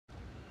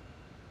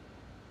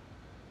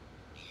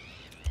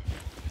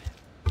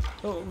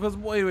Oh, because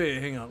wait,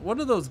 hang on. What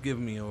do those give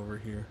me over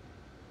here?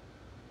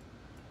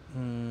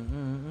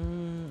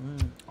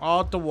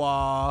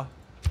 Ottawa.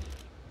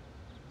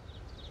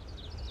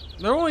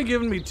 They're only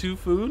giving me 2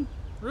 food?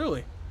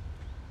 Really?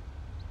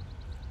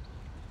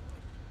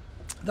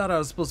 Thought I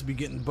was supposed to be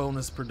getting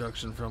bonus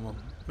production from them.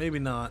 Maybe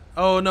not.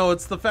 Oh no,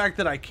 it's the fact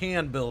that I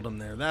can build them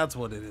there. That's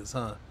what it is,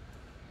 huh?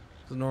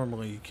 So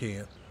normally you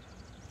can't.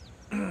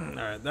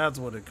 Alright, that's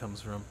what it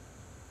comes from.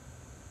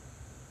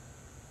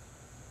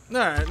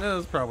 Alright,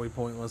 that's probably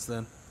pointless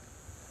then.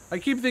 I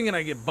keep thinking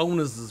I get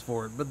bonuses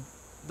for it, but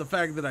the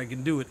fact that I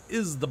can do it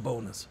is the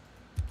bonus.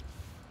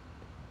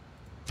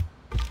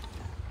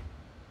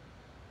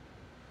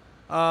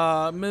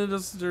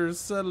 Minister,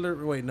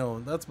 settler. Wait, no,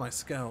 that's my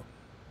scout.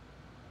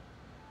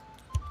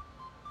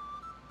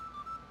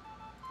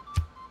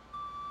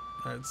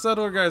 Alright,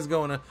 settler guy's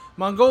going.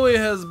 Mongolia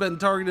has been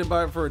targeted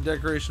for a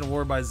declaration of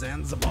war by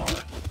Zanzibar.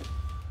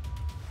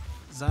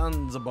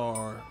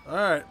 Zanzibar.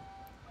 Alright.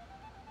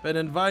 Been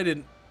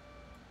invited.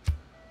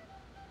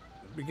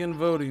 Begin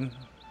voting.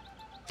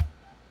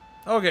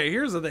 Okay,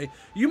 here's the thing.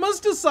 You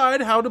must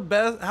decide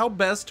how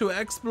best to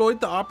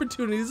exploit the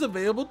opportunities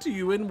available to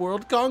you in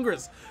World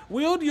Congress.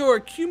 Wield your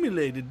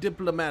accumulated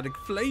diplomatic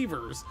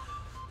flavors.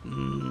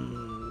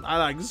 I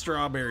like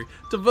strawberry.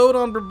 To vote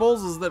on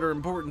proposals that are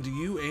important to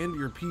you and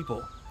your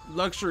people.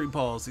 Luxury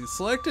policy.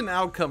 Select an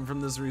outcome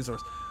from this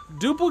resource.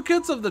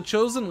 Duplicates of the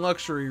chosen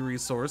luxury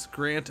resource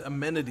grant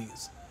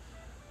amenities.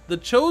 The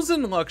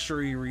chosen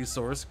luxury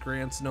resource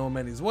grants no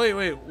amenities.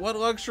 Wait, what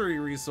luxury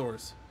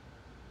resource?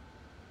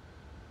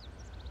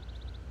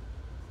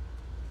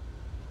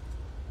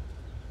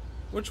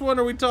 Which one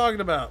are we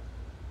talking about?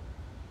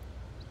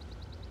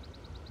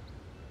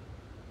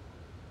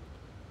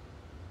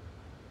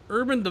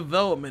 Urban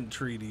Development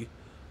Treaty.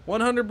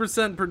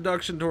 100%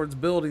 production towards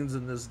buildings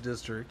in this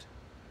district.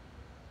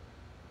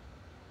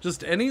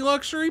 Just any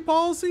luxury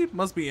policy?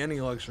 Must be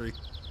any luxury.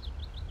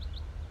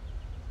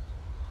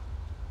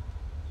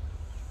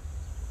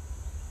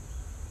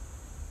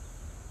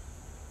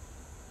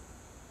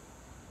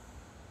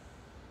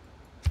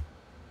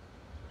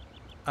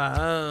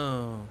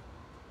 Oh.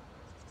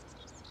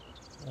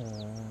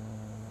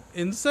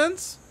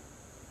 Incense?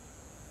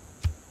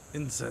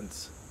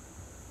 Incense.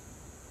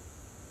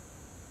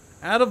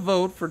 Add a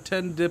vote for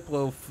 10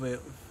 Diplo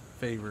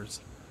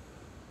favors.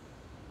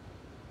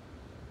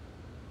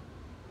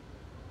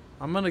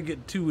 I'm gonna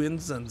get 2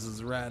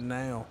 incenses right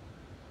now.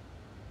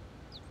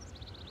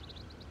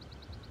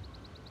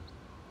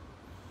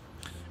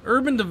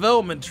 Urban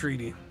Development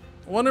Treaty.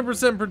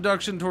 100%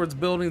 production towards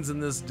buildings in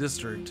this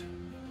district.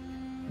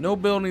 No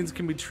buildings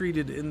can be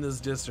treated in this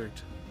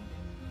district.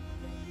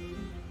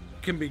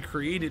 Can be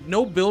created.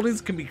 No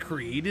buildings can be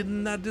created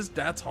in that district.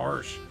 That's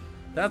harsh.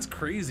 That's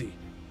crazy.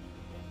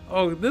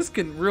 Oh, this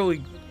can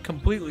really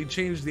completely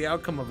change the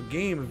outcome of a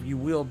game if you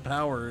wield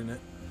power in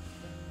it.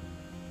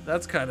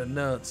 That's kind of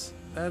nuts.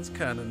 That's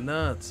kind of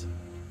nuts.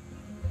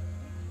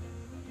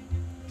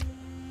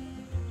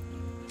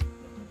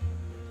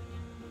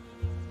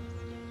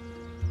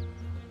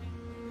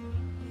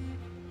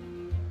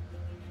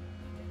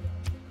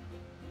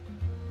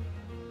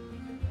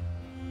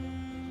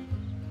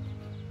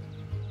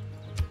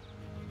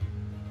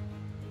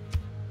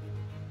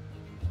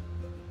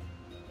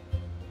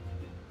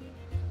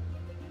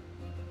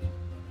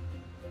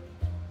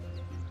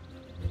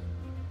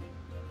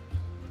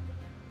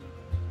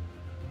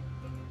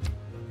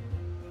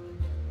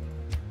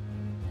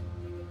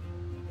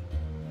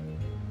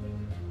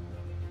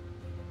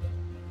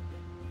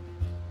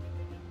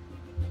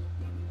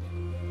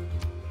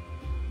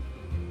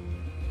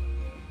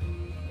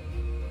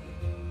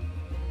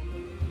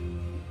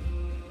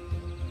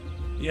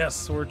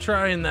 Yes, we're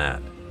trying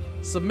that.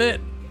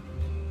 Submit.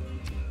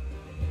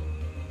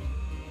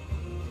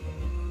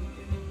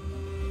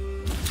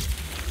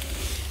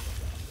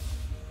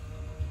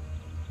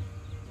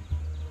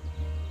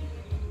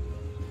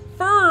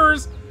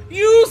 Furs?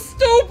 You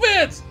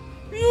stupid!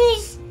 You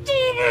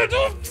stupid!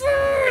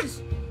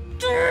 Furs!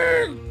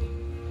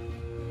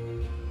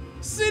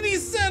 City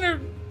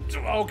center.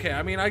 Okay,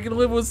 I mean, I can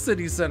live with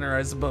city center,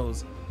 I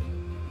suppose.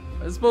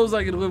 I suppose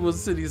I can live with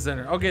city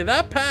center. Okay,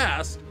 that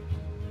passed.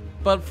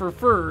 But for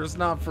furs,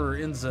 not for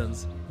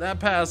incense. That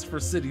passed for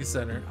city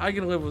center. I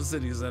can live with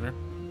city center.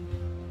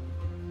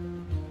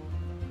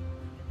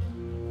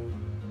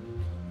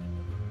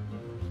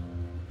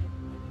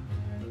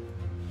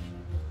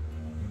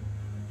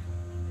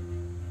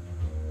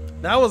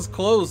 That was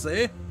close,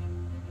 eh?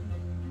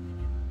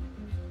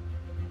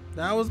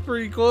 That was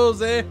pretty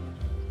close, eh?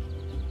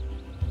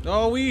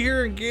 Oh, we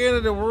here in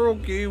Canada, we're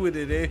okay with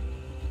it, eh?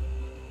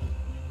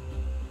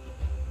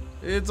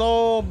 It's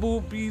all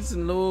boot, peace,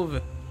 and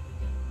love.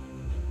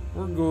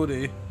 We're good,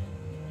 eh?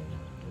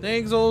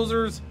 Thanks,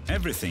 Ozers.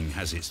 Everything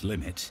has its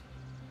limit.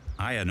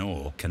 Iron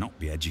ore cannot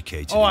be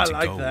educated Oh, I into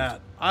like gold.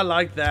 that. I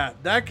like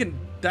that. That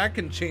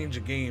can change a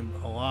game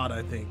a lot,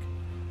 I think.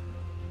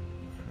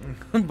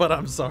 But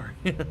I'm sorry.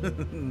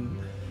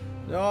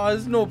 No,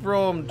 it's no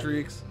problem,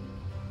 Treeks.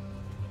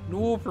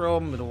 No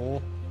problem at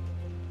all.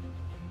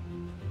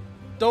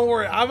 Don't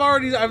worry.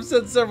 I've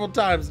said several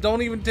times,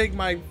 don't even take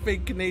my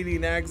fake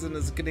Canadian accent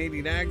as a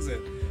Canadian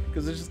accent,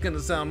 because it's just going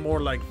to sound more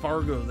like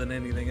Fargo than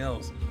anything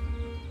else.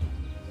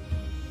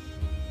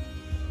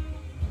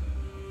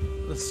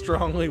 A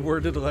strongly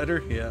worded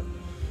letter? Yeah.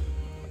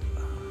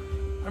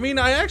 I mean,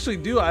 I actually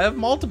do. I have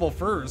multiple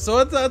furs,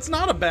 so that's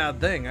not a bad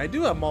thing. I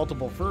do have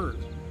multiple furs.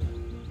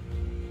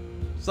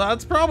 So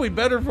that's probably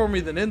better for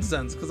me than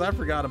incense, because I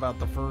forgot about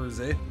the furs,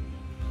 eh?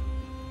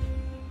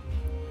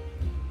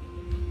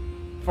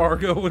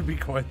 Fargo would be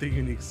quite the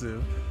unique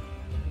sim.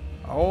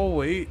 Oh,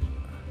 wait.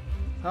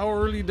 How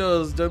early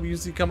does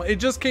WC come? It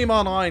just came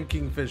online,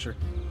 Kingfisher.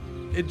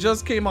 It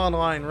just came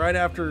online right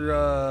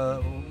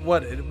after,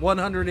 what,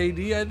 100 AD,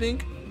 I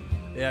think?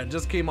 Yeah, it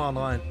just came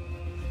online.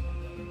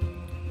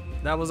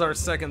 That was our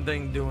second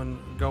thing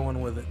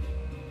going with it.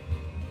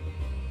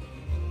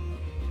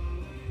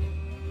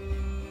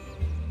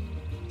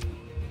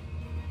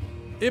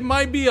 It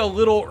might be a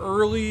little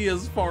early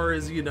as far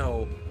as, you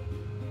know,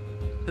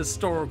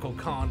 historical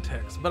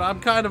context, but I'm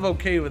kind of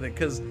okay with it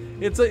because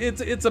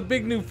it's a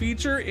big new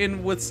feature,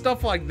 and with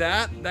stuff like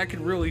that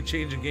could really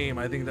change a game.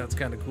 I think that's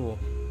kind of cool.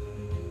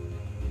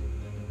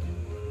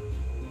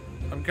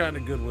 I'm kind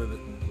of good with it.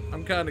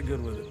 I'm kind of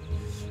good with it.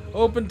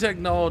 Open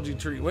technology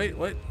tree. Wait,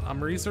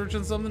 I'm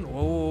researching something.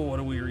 Whoa, what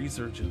are we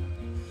researching?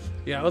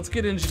 Yeah, let's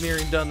get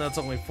engineering done. That's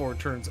only 4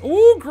 turns.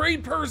 Ooh,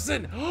 great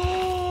person.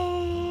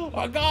 Oh,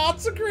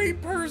 it's a great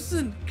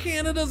person.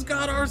 Canada's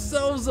got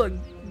ourselves a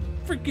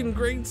freaking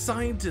great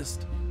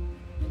scientist.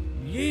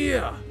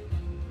 Yeah.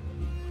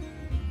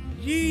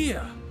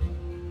 Yeah.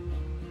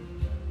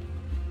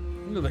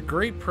 Look at the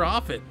great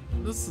prophet.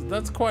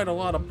 That's quite a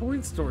lot of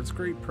points towards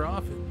great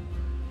prophet.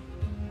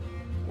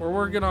 We're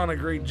working on a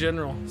great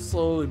general,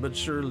 slowly but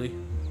surely.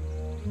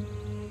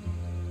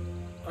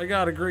 I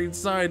got a great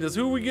scientist.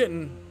 Who are we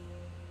getting?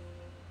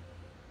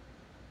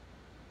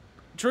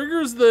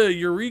 Triggers the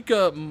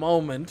Eureka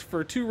moment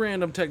for 2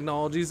 random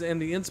technologies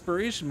and the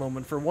inspiration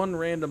moment for 1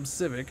 random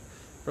civic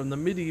from the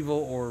medieval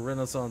or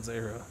Renaissance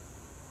era.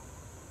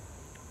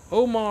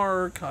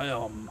 Omar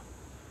Khayyam.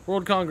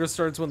 World Congress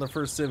starts when the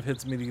first civ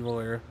hits medieval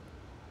era.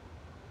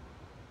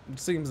 It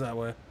seems that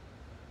way.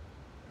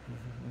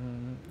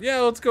 Yeah,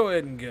 let's go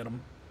ahead and get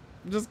them.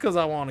 Just because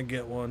I want to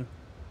get one.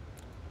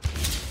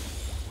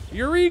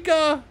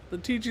 Eureka! The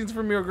teachings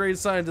from your great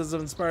scientists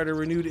have inspired a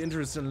renewed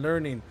interest in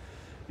learning.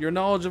 Your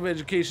knowledge of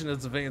education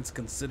has advanced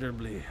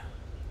considerably.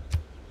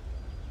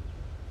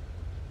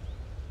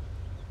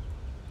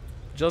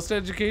 Just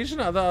education?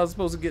 I thought I was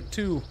supposed to get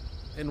 2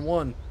 in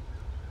 1.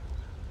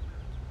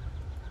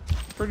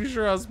 Pretty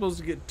sure I was supposed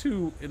to get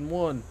 2 in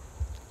 1.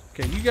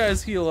 Okay, you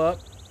guys heal up.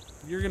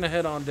 You're gonna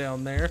head on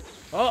down there.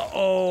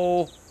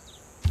 Uh-oh!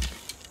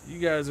 You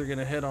guys are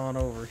gonna head on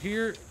over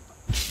here.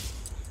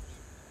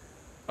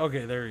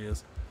 Okay, there he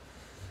is.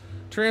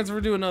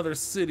 Transfer to another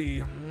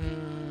city.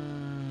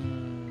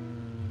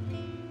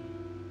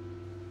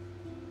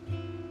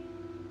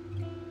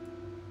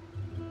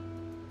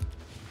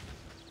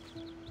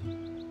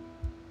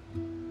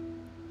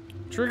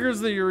 Triggers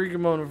the Eureka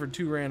moment for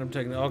 2 random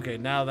techniques. Okay,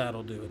 now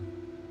that'll do it.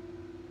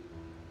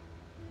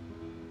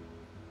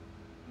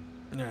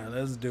 Yeah,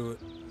 let's do it.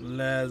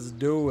 Let's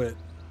do it.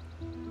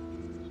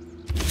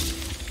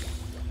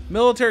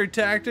 Military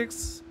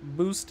tactics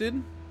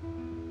boosted.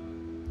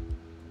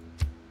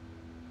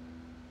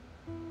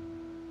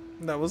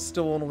 That was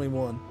still only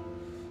 1.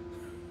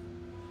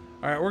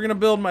 Alright, we're gonna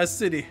build my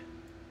city.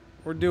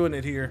 We're doing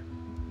it here.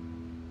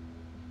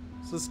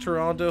 Is this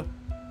Toronto?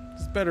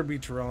 This better be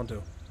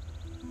Toronto.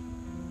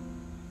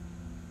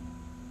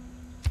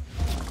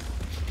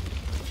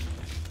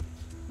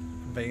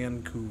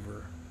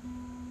 Vancouver.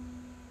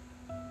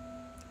 I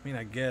mean,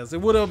 I guess.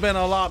 It would have been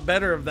a lot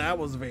better if that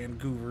was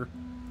Vancouver.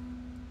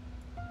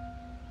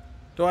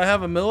 Do I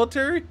have a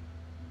military?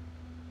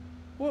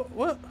 What?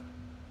 What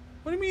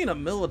do you mean a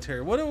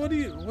military? What do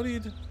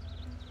you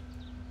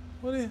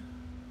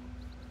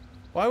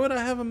why would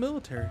I have a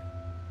military?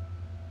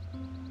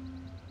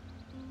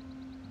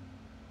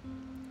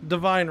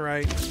 Divine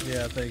right.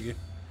 Yeah, thank you.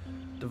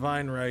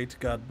 Divine right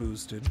got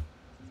boosted.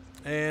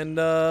 And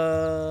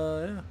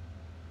yeah.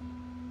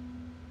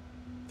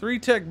 3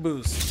 tech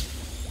boosts.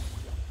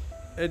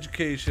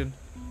 Education.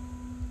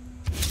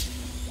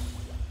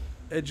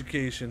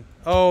 Education.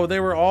 Oh, they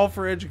were all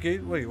for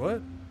education. Wait,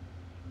 what?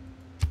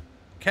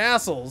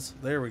 Castles.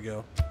 There we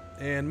go.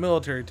 And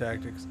military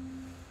tactics.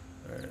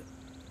 Alright.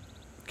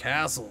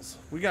 Castles.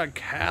 We got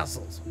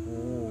castles.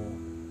 Whoa.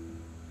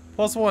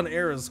 +1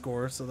 era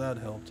score, so that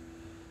helped.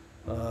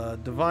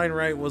 Divine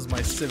right was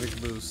my civic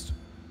boost.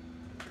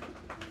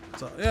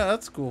 So, yeah,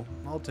 that's cool.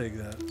 I'll take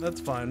that. That's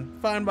fine.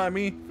 Fine by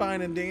me.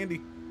 Fine and dandy.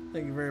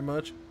 Thank you very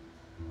much.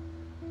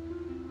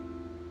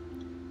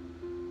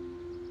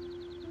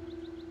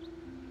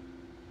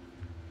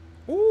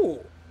 Ooh.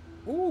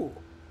 Ooh.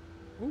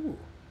 Ooh.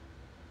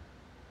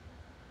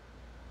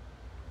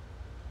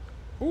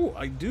 Ooh,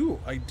 I do.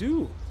 I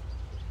do.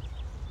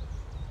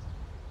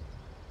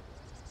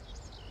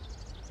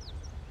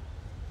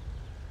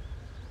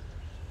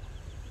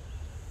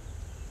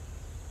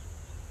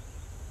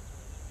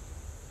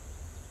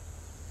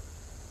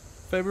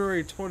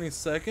 February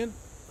 22nd.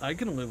 I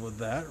can live with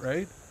that,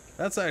 right?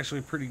 That's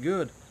actually pretty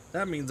good.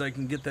 That means I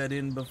can get that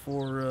in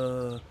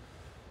before,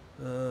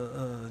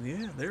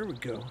 yeah, there we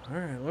go. All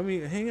right, let me,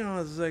 hang on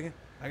a second.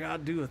 I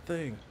gotta do a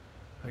thing.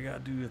 I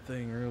gotta do a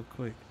thing real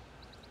quick.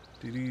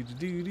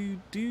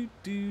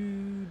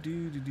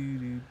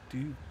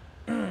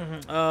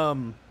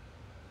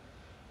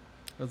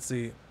 Let's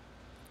see.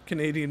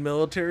 Canadian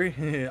military.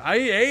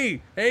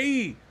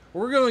 Hey,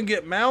 we're gonna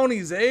get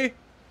Mounties, eh?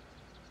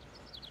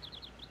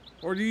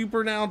 Or do you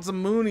pronounce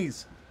them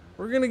Moonies?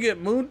 We're gonna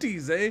get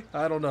Mounties, eh?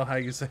 I don't know how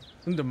you say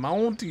it. The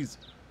Mounties.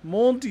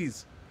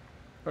 Monties.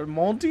 Or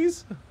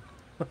Monties?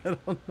 I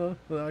don't know.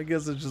 I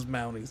guess it's just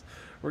Mounties.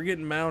 We're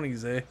getting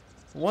Mounties, eh?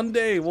 One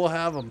day we'll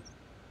have them.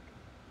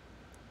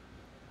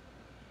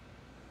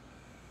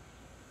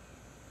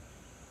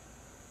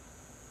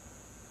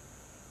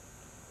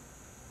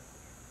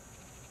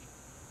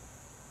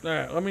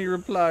 Alright, let me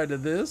reply to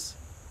this.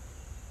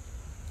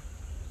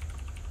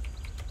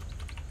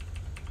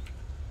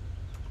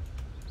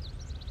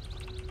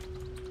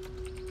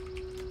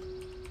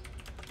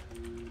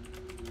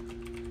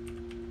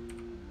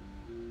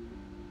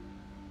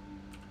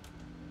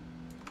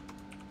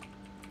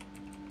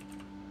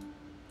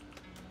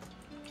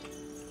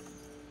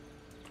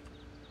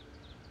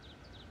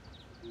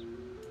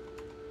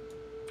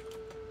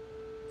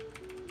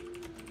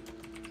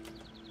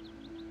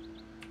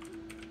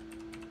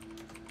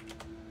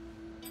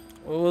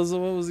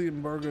 What was the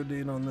embargo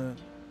date on that?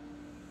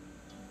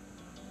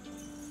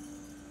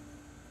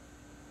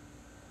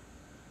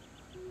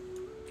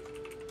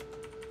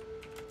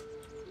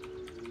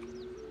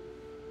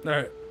 All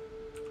right.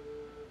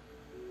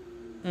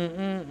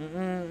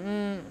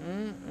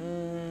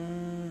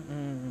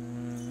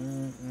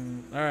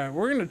 All right,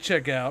 we're gonna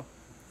check out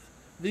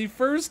the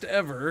first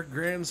ever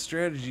grand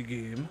strategy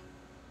game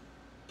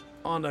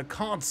on a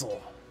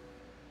console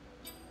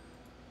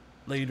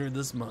later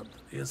this month.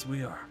 Yes,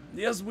 we are.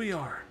 Yes, we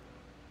are.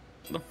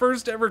 The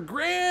first ever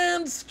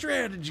grand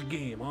strategy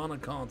game on a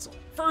console.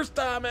 First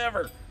time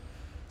ever.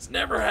 It's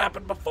never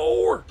happened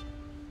before.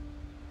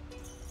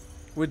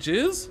 Which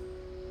is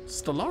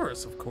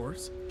Stellaris, of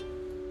course.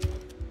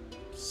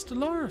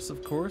 Stellaris,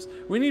 of course.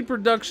 We need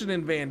production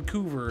in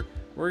Vancouver.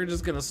 We're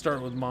just gonna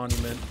start with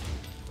Monument.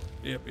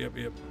 Yep.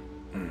 Yep.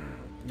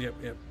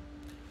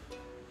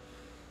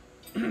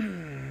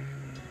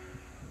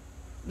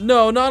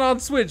 No, not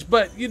on Switch,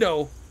 but you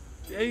know,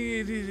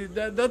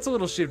 that's a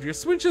little shiftier.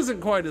 Switch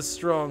isn't quite as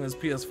strong as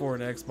PS4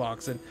 and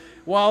Xbox, and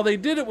while they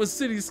did it with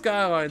City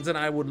Skylines, and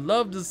I would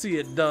love to see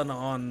it done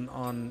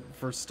on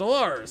for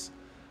Stellaris,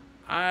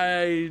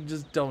 I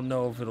just don't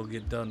know if it'll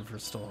get done for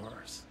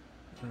Stellaris.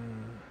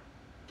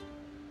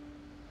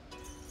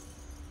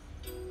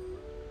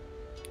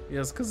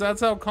 Yes, because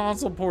that's how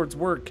console ports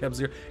work,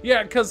 Keb0.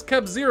 Yeah, because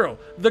Keb0,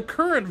 the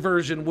current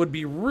version would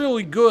be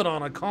really good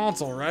on a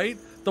console, right?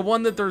 The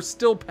one that they're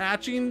still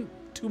patching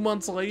 2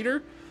 months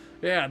later?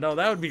 Yeah, no,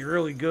 that would be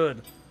really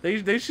good.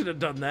 They should have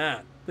done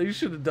that. They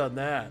should have done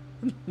that.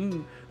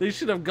 They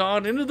should have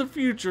gone into the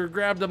future,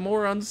 grabbed a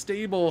more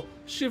unstable,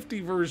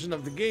 shifty version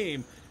of the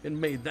game, and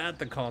made that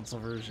the console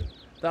version.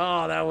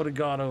 Oh, that would have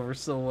gone over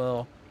so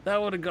well.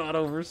 That would have gone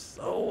over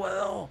so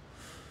well.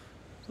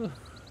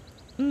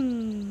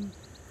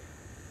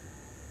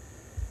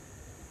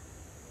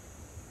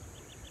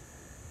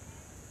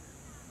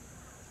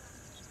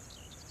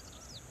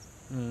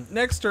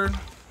 Next turn.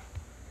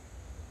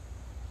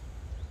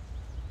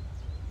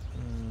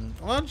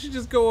 Why don't you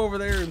just go over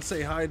there and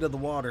say hi to the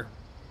water?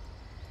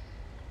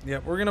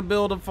 Yep, we're gonna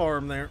build a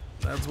farm there.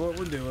 That's what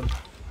we're doing.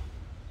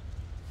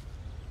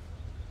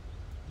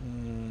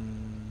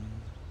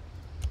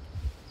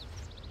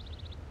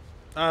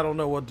 I don't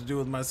know what to do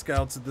with my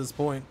scouts at this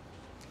point.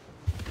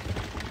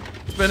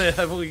 It's been a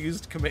heavily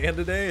used command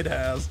today. It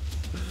has.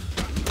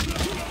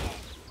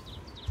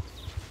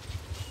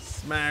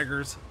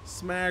 Smaggers.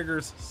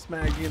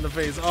 Smack you in the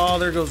face. Oh,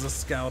 there goes a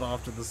scout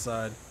off to the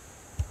side.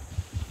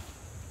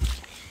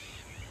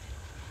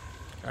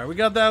 Alright, we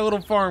got that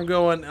little farm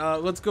going.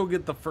 Let's go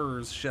get the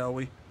furs, shall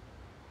we?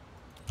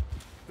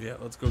 Yeah,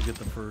 let's go get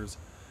the furs.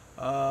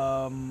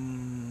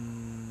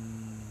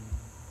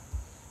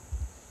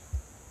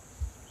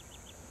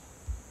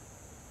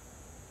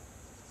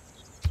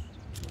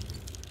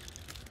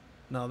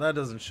 No, that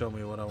doesn't show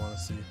me what I want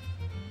to see.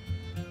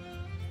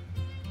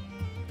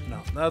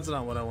 No, that's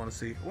not what I want to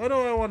see. What do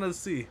I want to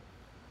see?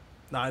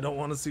 No, I don't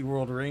want to see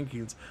world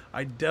rankings.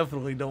 I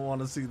definitely don't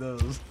want to see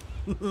those.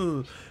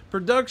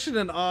 Production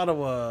in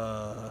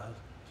Ottawa.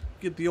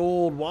 Get the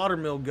old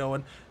watermill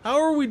going. How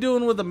are we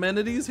doing with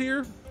amenities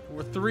here?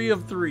 We're 3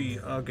 of 3.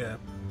 Okay.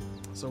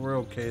 So we're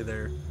okay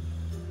there.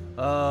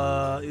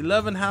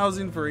 11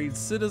 housing for 8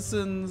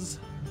 citizens.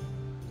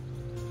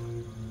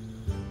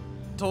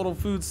 Total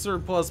food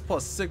surplus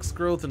plus 6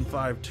 growth in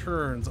 5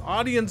 turns.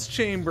 Audience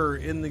chamber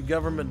in the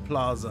government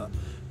plaza.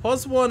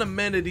 +1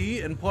 amenity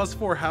and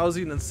 +4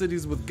 housing in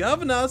cities with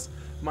governors.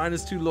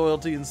 -2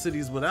 loyalty in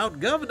cities without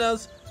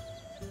governors.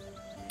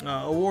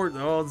 Award.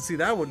 Oh, see,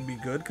 that wouldn't be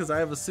good because I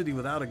have a city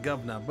without a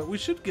governor. But we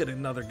should get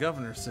another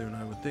governor soon,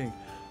 I would think.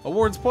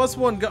 Awards plus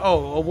one.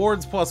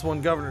 Awards plus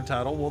one governor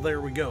title. Well,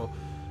 there we go.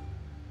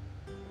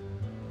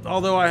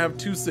 Although I have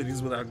 2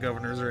 cities without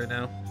governors right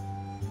now.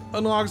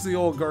 Unlocks the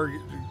old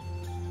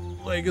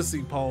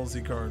legacy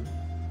policy card.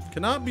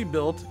 Cannot be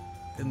built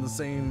in the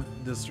same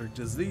district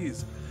as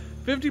these.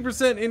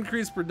 50%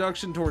 increased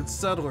production towards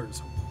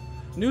settlers.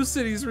 New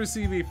cities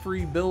receive a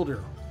free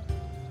builder.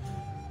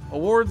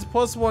 Awards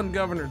plus one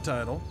governor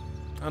title.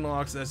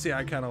 Unlocks. See,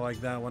 I kind of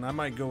like that one. I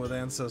might go with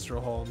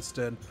Ancestral Hall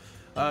instead.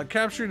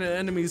 Capturing an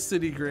enemy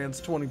city grants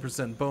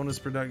 20% bonus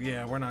production.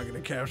 Yeah, we're not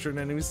going to capture an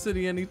enemy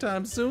city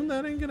anytime soon.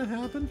 That ain't going to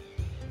happen.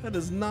 That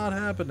is not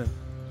happening.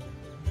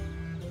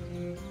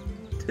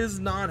 Tis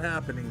not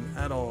happening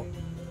at all.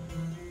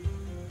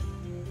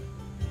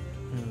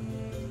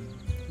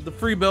 The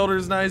free builder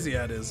is nice.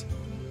 Yeah, it is.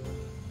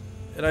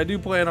 And I do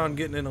plan on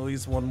getting in at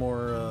least one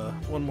more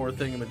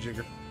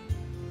thingamajigger.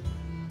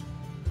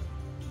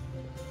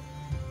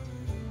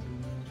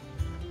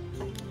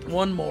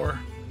 One more.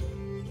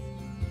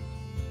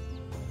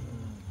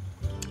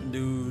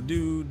 Do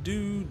do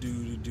do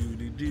do do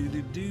do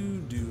do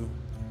do do.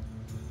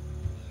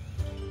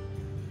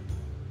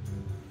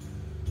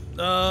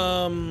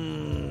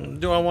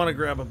 Do I want to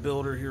grab a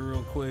builder here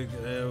real quick?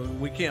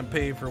 We can't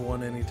pay for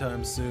one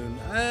anytime soon.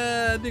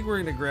 I think we're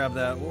gonna grab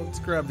that. Well, let's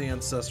grab the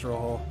Ancestral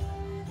Hall.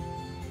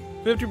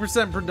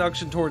 50%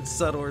 production towards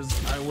settlers.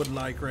 I would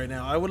like right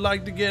now. I would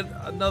like to get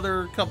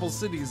another couple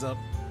cities up.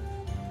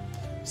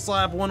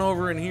 Slap one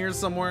over in here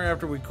somewhere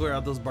after we clear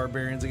out those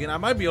barbarians again. I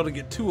might be able to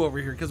get 2 over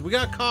here because we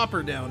got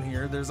copper down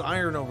here. There's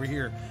iron over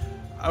here.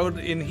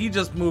 And he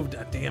just moved.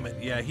 Damn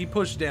it. Yeah, he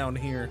pushed down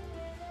here.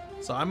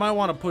 So I might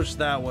want to push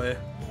that way.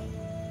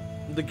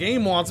 The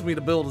game wants me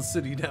to build a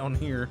city down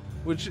here,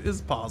 which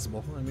is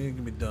possible. I mean, it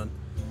can be done.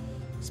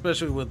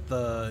 Especially with,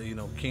 you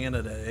know,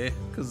 Canada, eh?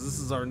 Because this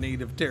is our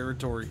native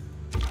territory.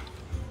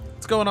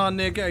 What's going on,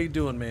 Nick? How you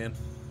doing, man?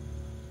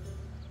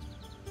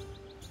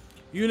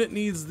 Unit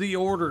needs the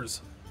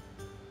orders.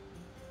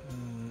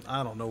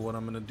 I don't know what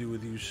I'm going to do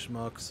with you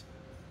schmucks.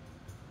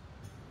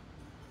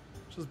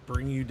 Just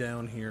bring you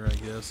down here, I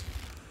guess.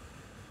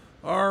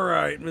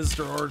 Alright,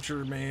 Mr.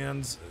 Archer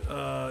Mans.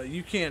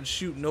 You can't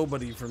shoot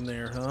nobody from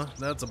there, huh?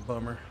 That's a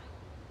bummer.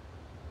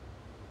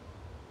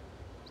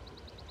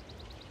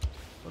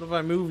 What if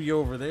I move you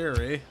over there,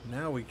 eh?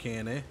 Now we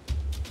can, eh?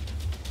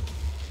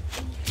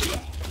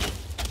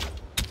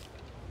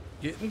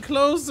 Getting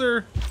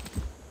closer.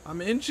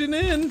 I'm inching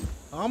in.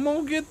 I'm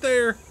gonna get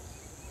there.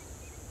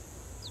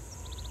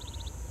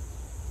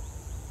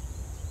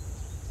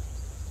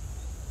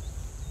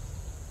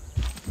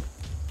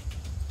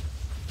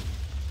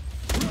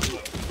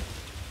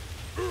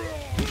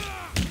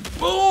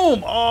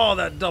 Boom! Oh,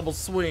 that double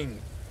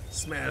swing.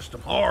 Smashed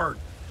him hard.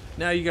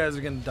 Now you guys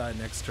are gonna die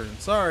next turn.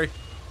 Sorry.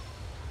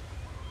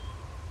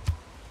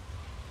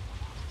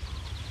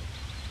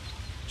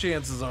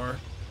 Chances are.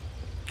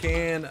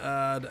 Can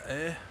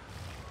add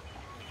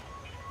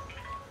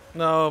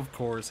No, of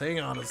course. Hang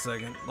on a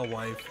second. The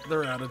wife.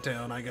 They're out of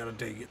town. I gotta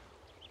take it.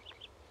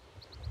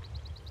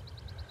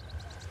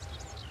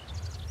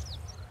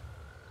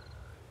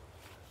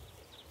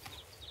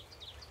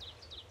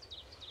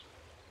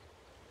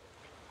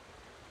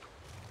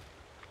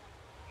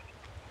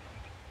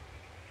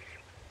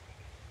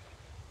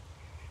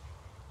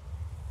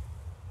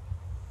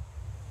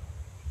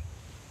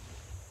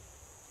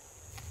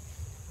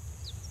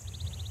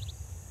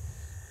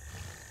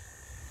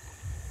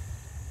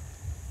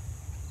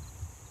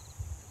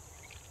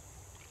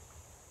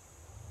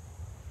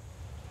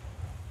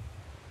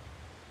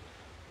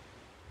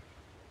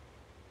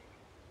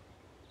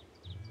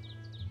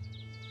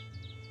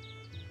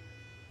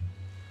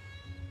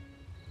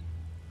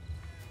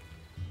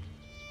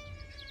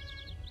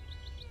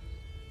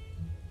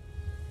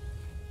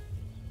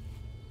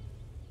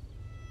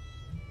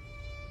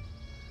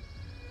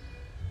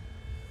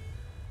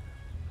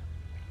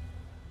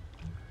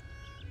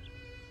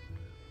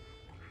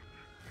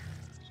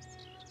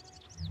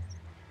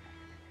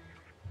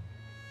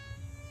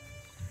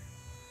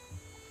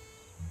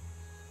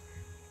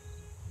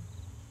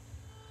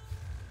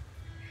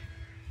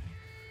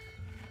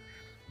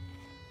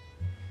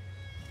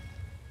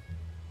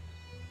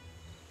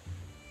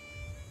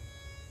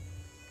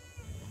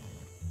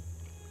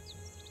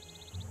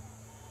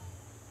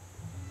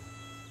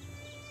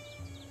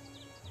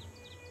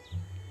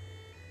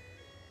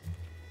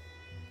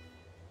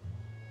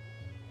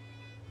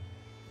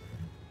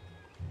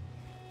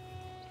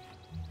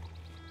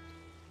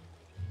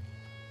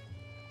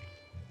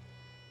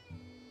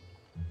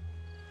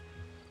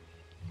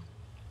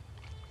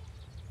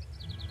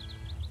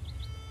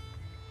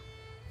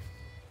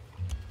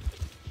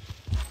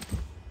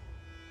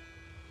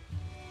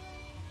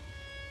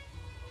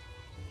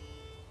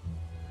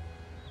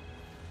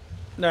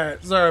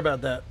 Alright, sorry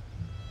about that.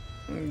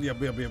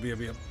 Yep.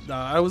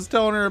 I was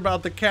telling her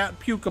about the cat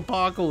puke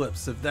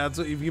apocalypse.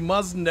 If you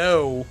must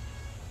know.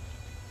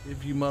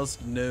 If you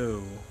must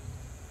know.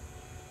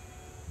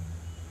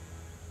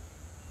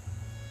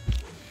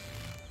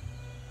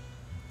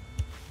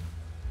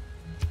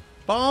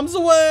 Bombs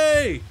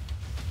away!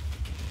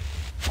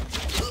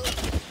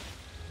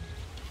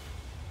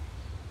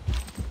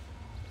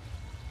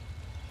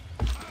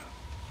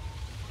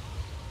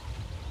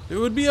 It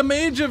would be a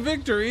major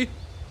victory.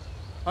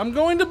 I'm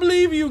going to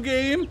believe you,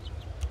 game.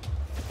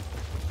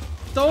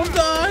 Don't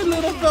die,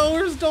 little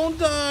fellers, don't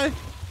die.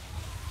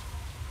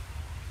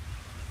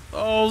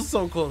 Oh,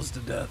 so close to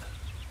death.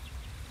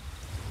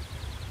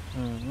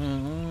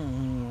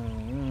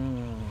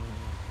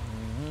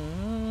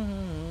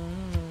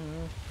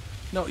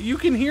 No, you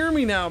can hear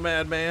me now,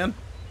 madman.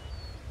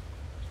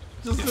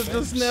 Just an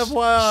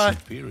FYI.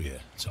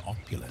 Superior to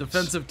opulence.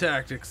 Defensive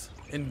tactics.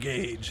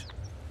 Engage.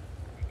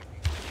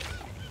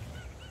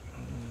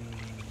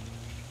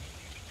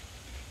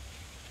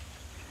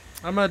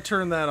 I'm gonna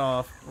turn that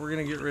off. We're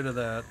gonna get rid of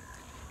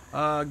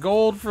that.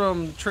 Gold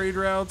from trade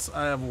routes,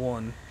 I have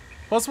 1.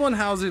 +1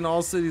 housing in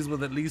all cities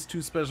with at least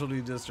 2 specialty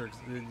districts.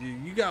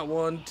 You got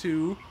 1,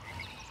 2.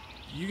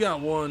 You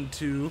got 1,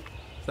 2.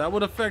 That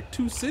would affect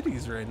 2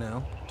 cities right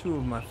now. 2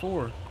 of my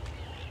 4.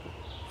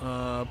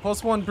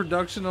 +1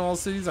 production in all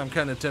cities. I'm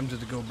kind of tempted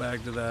to go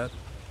back to that.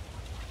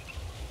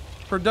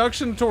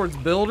 Production towards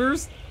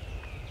builders.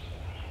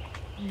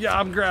 Yeah,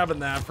 I'm grabbing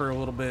that for a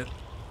little bit.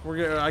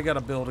 I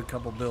gotta build a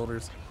couple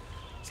builders.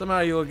 Somehow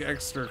you look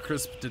extra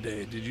crisp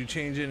today. Did you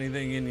change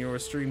anything in your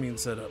streaming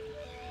setup?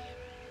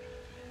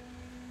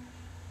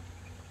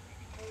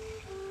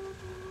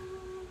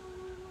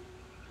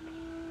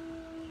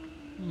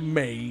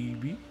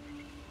 Maybe.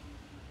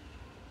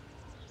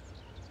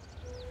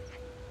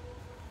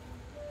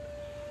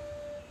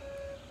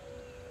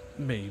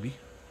 Maybe.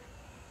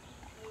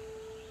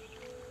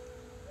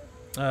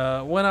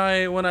 When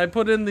I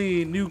put in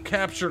the new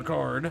capture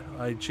card,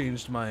 I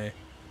changed my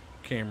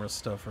camera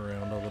stuff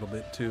around a little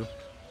bit too.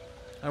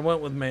 I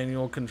went with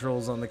manual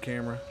controls on the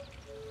camera.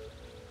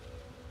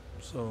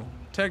 So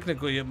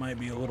technically it might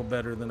be a little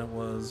better than it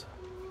was.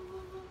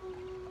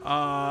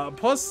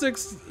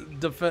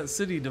 +6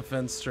 city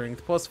defense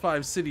strength,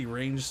 +5 city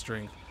range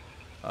strength,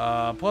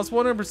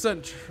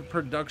 +100%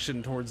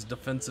 production towards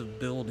defensive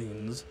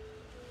buildings.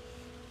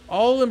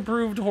 All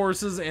improved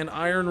horses and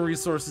iron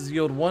resources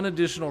yield 1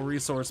 additional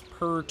resource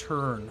per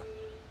turn.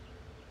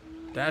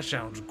 That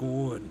sounds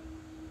good.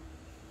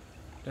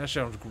 That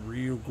sounds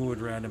real good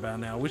right about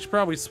now. We should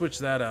probably switch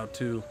that out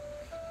too.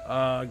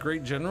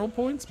 Great general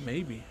points?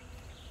 Maybe.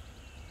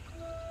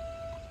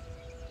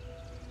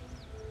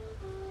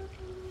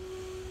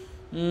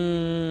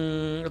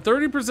 Hmm.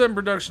 30%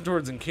 production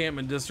towards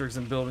encampment districts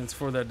and buildings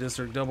for that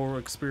district. Double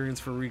experience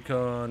for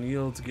recon.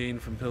 Yields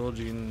gained from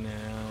pillaging. No.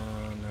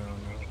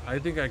 I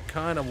think I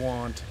kind of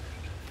want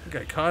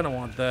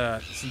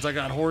that since I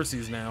got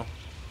horsies now.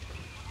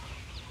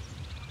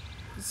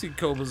 Let's see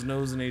Koba's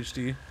nose in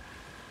HD.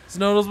 It's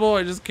noticeable.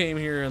 I just came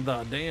here and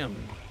thought, damn,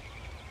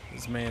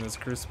 this man is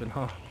crisp and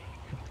hot.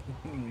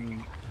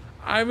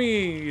 I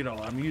mean, you know,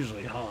 I'm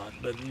usually hot,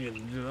 but you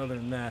know, other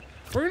than that,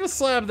 we're gonna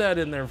slap that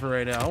in there for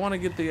right now. I want to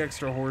get the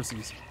extra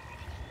horsies.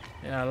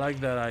 Yeah, I like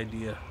that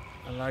idea.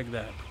 I like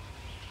that.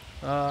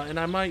 And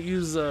I might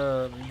use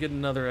get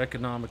another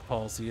economic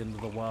policy into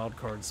the wild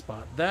card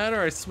spot. That,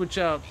 or I switch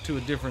out to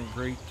a different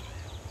great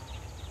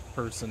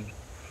person.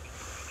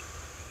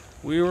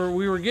 We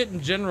were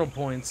getting general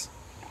points.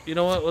 You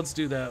know what? Let's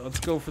do that. Let's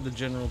go for the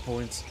general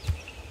points.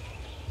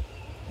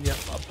 Yep,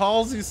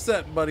 policy's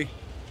set, buddy.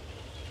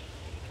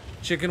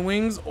 Chicken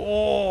wings.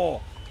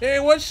 Oh, hey,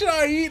 what should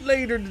I eat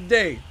later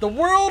today? The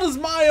world is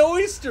my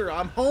oyster.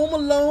 I'm home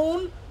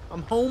alone.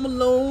 I'm home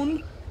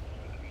alone.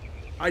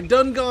 I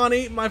done gone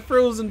ate my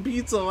frozen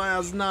pizza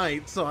last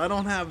night, so I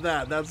don't have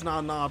that. That's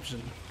not an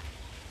option.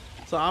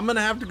 So I'm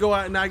gonna have to go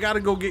out and I gotta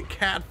go get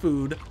cat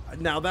food.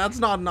 Now that's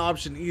not an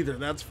option either.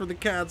 That's for the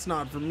cats,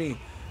 not for me.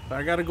 But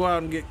I gotta go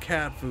out and get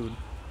cat food.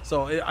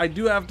 So I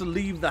do have to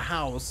leave the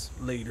house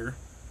later.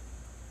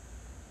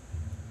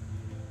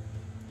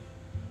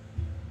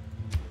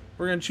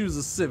 We're gonna choose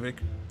a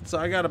Civic. So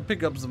I gotta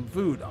pick up some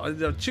food.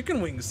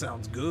 Chicken wings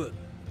sounds good.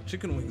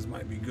 Chicken wings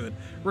might be good.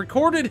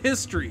 Recorded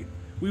history.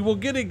 We will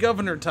get a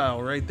governor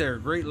tile right there.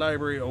 Great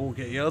library.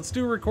 Okay, yeah, let's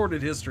do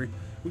recorded history.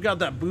 We got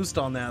that boost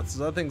on that,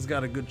 so that thing's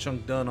got a good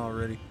chunk done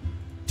already.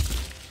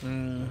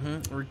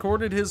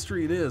 Recorded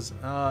history it is.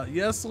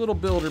 Yes, little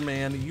builder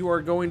man, you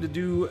are going to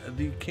do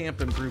the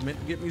camp improvement.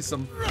 Get me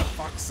some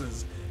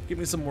foxes. Get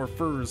me some more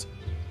furs.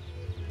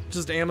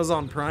 Just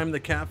Amazon Prime the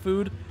cat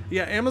food.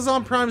 Yeah,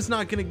 Amazon Prime's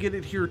not going to get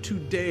it here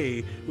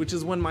today, which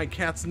is when my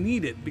cats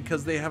need it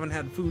because they haven't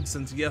had food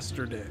since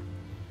yesterday.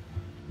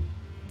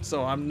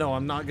 So I'm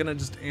not going to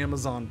just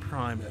Amazon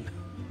Prime it.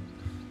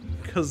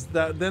 Because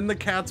then the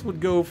cats would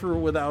go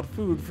without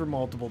food for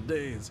multiple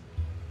days.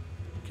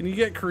 Can you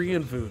get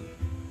Korean food?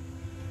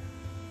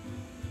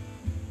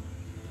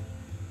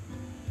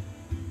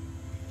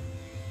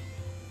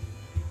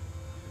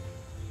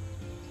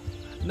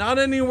 Not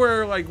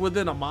anywhere like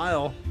within a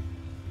mile.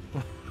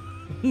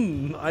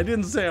 I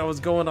didn't say I was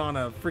going on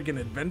a freaking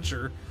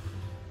adventure.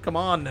 Come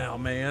on now,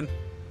 man.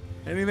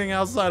 Anything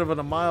outside of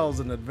a mile is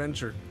an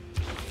adventure.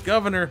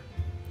 Governor,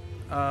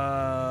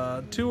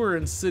 Two are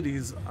in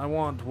cities. I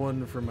want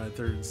one for my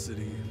third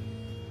city.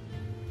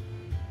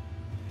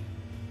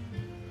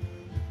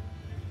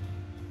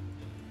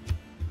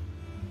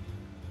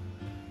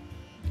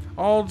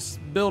 All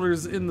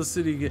builders in the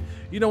city get,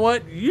 you know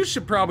what? You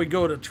should probably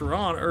go to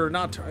Toronto, or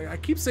not, I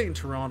keep saying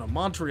Toronto,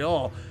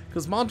 Montreal,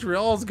 because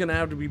Montreal's gonna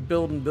have to be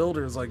building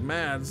builders like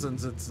mad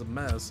since it's a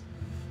mess.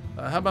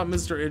 How about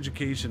Mr.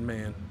 Education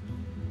Man?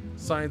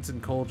 Science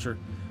and culture.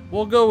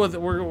 We'll go with,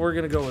 we're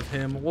gonna go with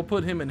him. We'll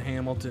put him in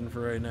Hamilton for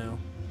right now.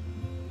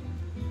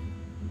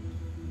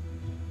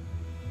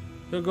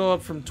 He'll go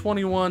up from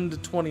 21 to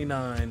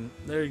 29.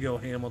 There you go,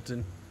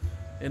 Hamilton.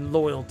 And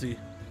loyalty.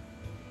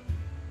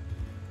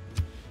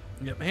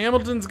 Yep,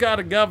 Hamilton's got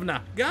a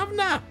governor.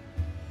 Governor!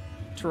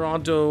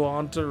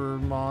 Toronto,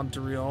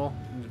 Montreal.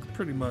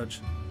 Pretty much.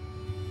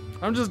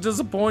 I'm just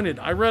disappointed.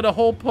 I read a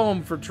whole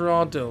poem for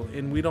Toronto,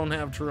 and we don't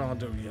have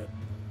Toronto yet.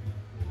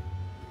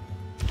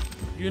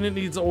 Unit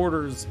needs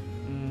orders.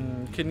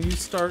 Can you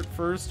start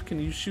first?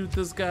 Can you shoot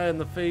this guy in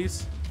the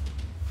face?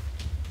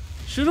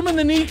 Shoot him in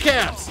the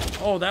kneecaps!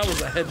 Oh, that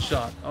was a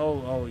headshot.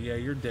 Oh, yeah,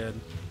 you're dead.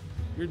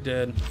 You're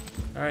dead.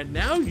 Alright,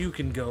 now you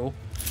can go.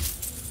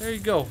 There you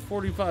go,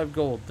 45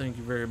 gold. Thank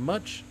you very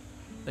much.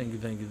 Thank you,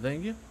 thank you,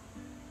 thank you.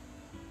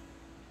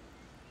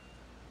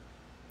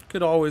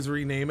 Could always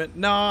rename it.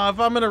 Nah, if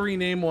I'm gonna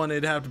rename one,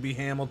 it'd have to be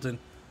Hamilton.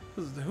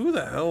 Who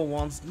the hell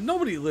wants...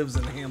 Nobody lives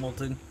in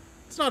Hamilton.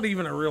 It's not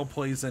even a real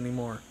place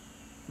anymore.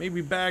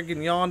 Maybe back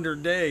in yonder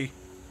day.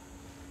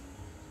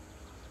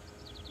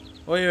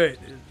 Wait.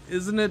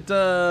 Isn't it,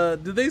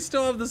 do they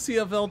still have the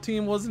CFL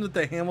team? Wasn't it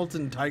the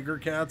Hamilton Tiger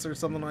Cats or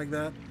something like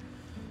that?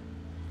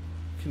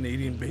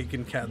 Canadian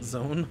Bacon Cat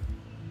Zone.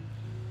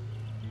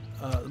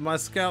 My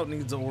scout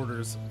needs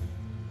orders.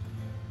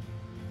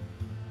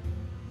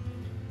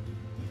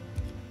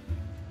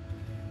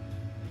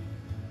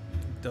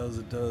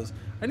 It does.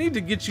 I need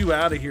to get you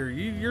out of here.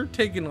 You're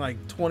taking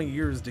like 20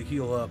 years to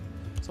heal up.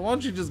 So why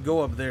don't you just go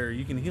up there?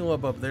 You can heal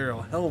up there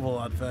a hell of a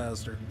lot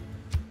faster.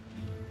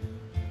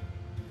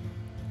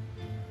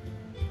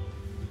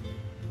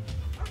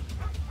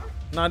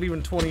 Not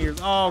even 20 years.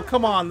 Oh,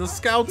 come on. The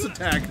scouts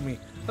attacked me.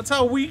 That's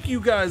how weak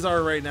you guys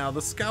are right now.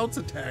 The scouts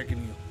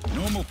attacking you.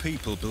 Normal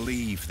people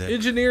believe that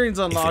engineering's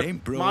unlocked. If it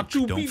ain't broke,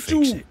 Machu don't Picchu.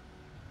 fix it.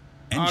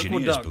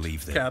 Engineers Aqueduct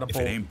believe that catapult.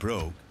 if it ain't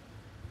broke,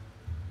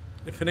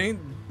 if it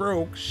ain't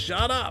broke,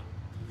 shut up.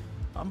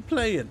 I'm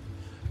playing.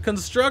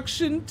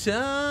 Construction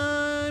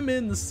time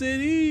in the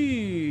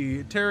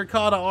city.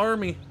 Terracotta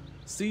Army.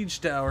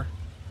 Siege Tower.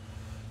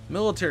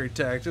 Military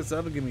tactics.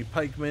 That'll give me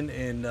pikemen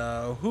and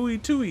Hui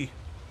Tui.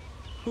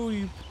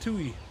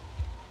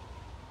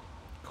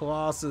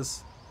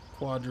 Colossus.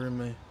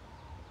 Quadrime.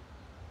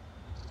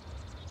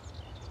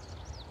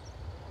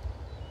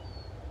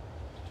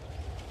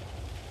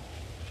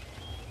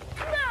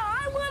 No,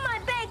 I want my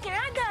bacon.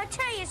 I gotta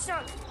tell you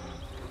something.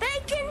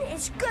 Bacon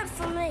is good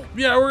for me.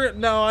 Yeah,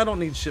 no, I don't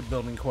need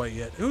shipbuilding quite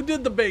yet. Who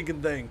did the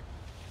bacon thing?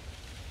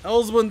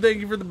 Elswin, thank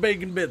you for the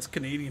bacon bits.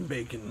 Canadian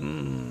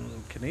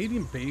bacon.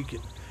 Canadian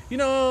bacon. You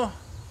know,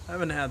 I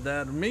haven't had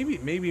that.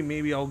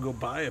 Maybe I'll go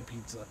buy a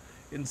pizza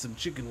and some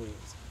chicken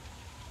wings.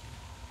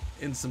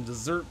 And some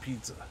dessert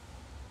pizza.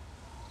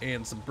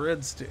 And some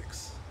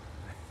breadsticks.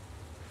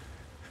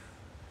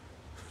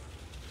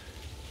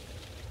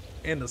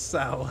 And a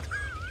salad.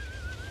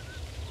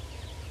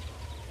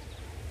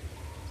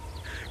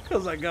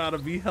 Because I gotta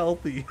be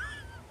healthy.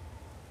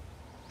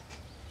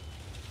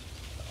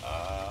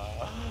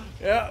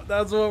 Yeah,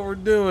 that's what we're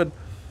doing.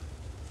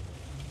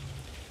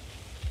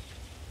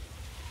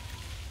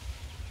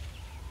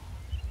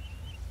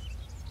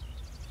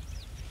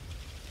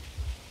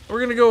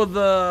 We're gonna go with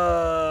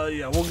the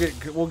yeah.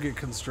 We'll get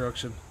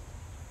construction.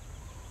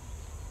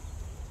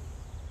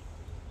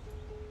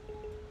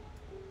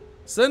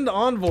 Send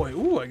envoy.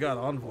 Ooh, I got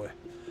envoy.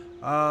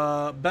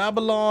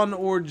 Babylon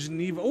or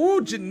Geneva.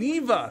 Ooh,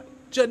 Geneva.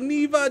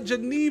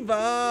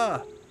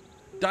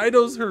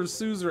 Dido's her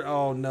suzerain.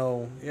 Oh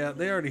no. Yeah,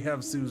 they already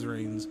have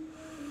suzerains.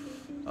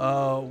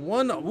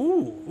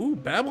 Ooh,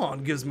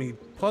 Babylon gives me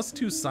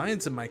 +2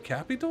 science in my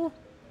capital?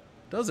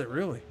 Does it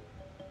really?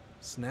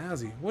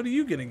 Snazzy. What are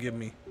you gonna give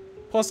me?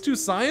 +2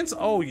 science?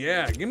 Oh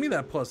yeah, give me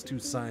that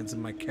 +2 science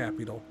in my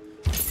capital.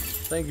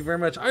 Thank you very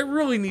much. I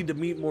really need to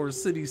meet more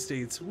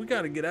city-states. We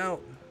gotta get out.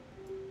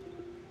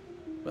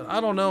 But I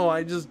don't know.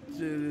 I just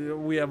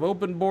we have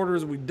open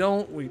borders. We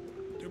don't.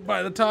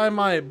 By the time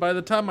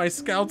my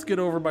scouts get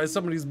over by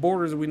some of these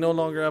borders, we no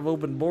longer have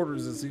open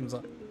borders. It seems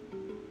like.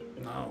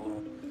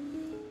 No.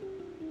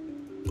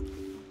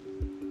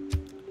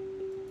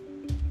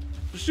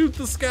 Shoot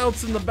the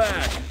scouts in the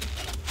back.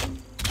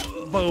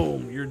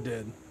 Boom. You're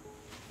dead.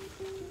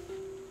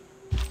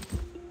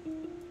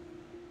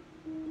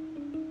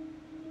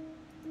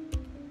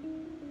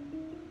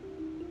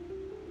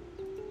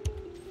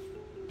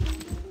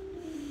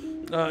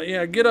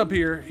 Yeah, get up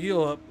here.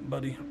 Heal up,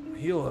 buddy.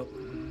 Heal up.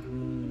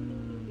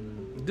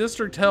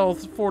 District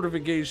health,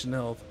 fortification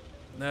health.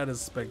 That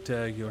is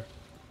spectacular.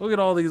 Look at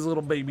all these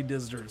little baby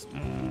districts.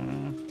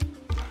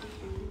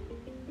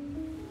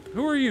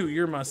 Who are you?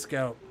 You're my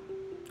scout.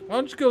 Why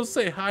don't you go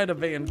say hi to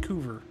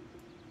Vancouver?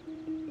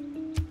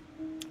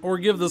 Or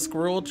give the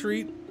squirrel a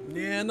treat?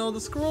 Yeah, no, the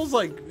squirrel's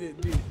like, they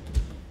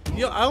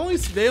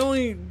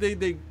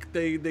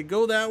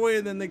go that way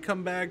and then they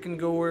come back and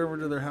go wherever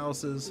to their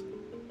house is.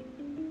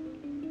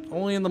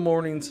 Only in the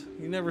mornings.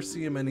 You never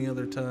see them any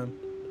other time.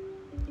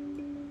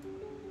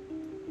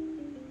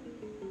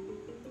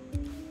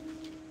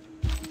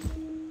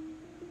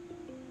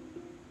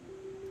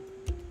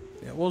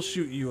 Yeah, we'll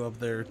shoot you up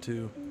there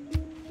too.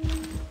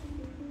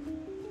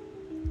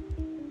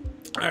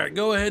 Alright,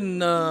 go ahead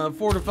and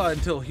fortify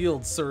until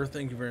healed, sir.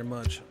 Thank you very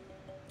much.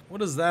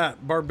 What is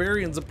that?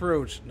 Barbarians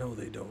approach. No,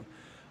 they don't.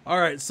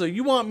 Alright, so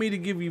you want me to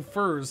give you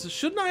furs.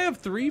 Shouldn't I have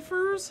 3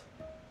 furs?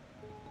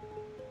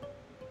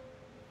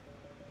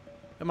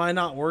 Am I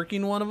not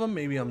working one of them?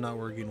 Maybe I'm not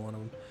working one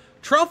of them.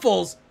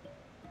 Truffles?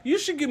 You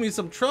should give me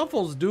some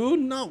truffles,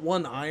 dude. Not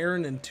 1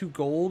 iron and 2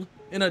 gold.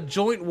 In a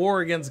joint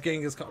war against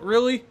Genghis Khan.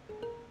 Really?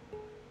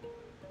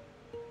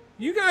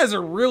 You guys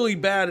are really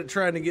bad at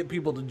trying to get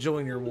people to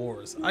join your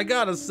wars. I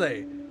gotta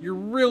say, you're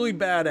really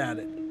bad at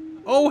it.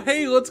 Oh,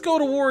 hey, let's go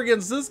to war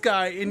against this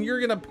guy and you're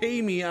gonna pay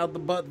me out the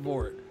butt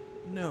for it.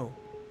 No.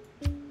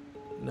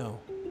 No.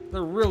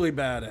 They're really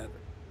bad at it.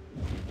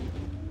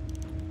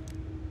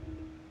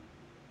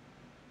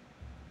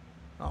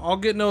 I'll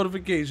get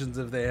notifications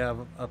if they have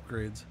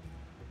upgrades.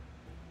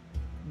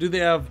 Do they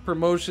have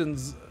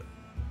promotions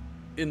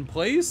in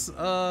place?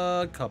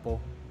 A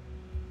couple.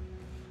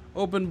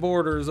 Open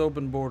borders,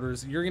 open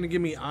borders. You're gonna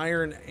give me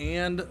iron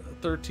and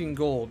 13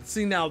 gold.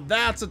 See, now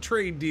that's a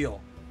trade deal.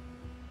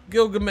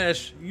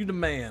 Gilgamesh, you the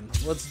man.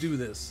 Let's do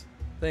this.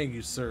 Thank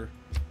you, sir.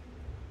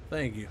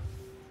 Thank you.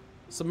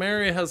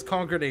 Samaria has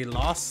conquered a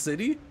lost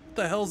city? What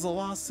the hell's a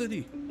lost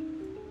city?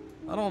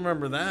 I don't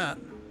remember that.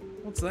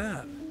 What's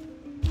that?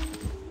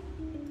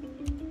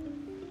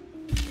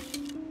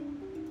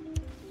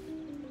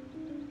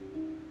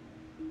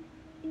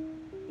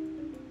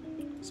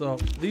 So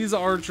these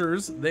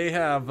archers, they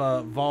have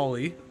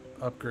volley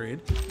upgrade.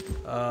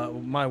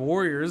 My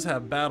warriors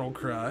have battle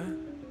cry.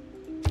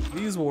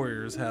 These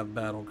warriors have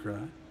battle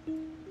cry.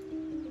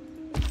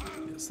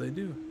 Yes, they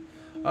do.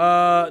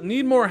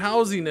 Need more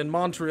housing in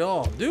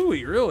Montreal. Do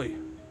we really?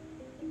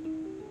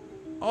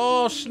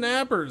 Oh,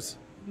 schnappers.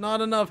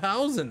 Not enough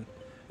housing.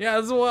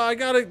 Yeah, so I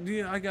gotta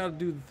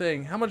do the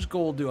thing. How much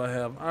gold do I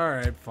have? All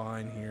right,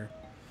 fine here.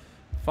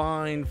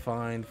 Fine.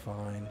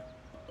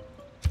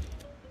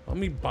 Let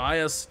me buy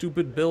a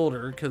stupid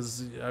builder,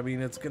 because, I mean,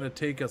 it's going to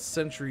take a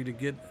century to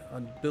get a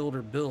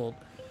builder built.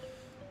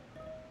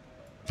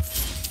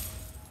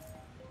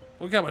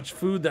 Look how much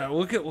food that...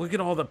 Look at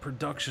all the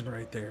production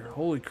right there.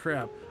 Holy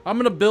crap. I'm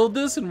going to build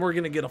this, and we're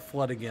going to get a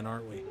flood again,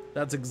 aren't we?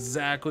 That's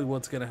exactly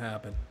what's going to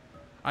happen.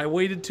 I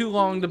waited too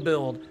long to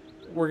build.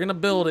 We're going to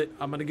build it.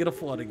 I'm going to get a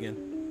flood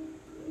again.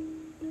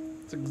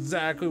 That's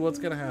exactly what's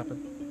going to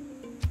happen.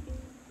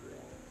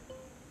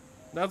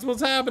 That's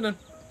what's happening.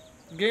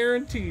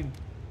 Guaranteed.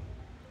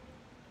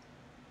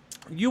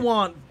 You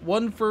want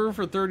 1 fur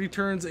for 30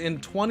 turns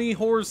and 20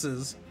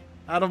 horses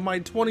out of my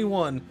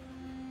 21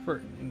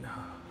 for...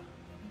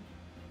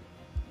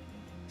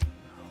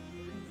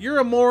 You're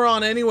a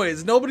moron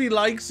anyways. Nobody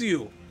likes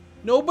you.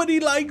 Nobody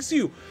likes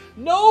you.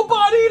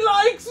 Nobody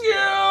likes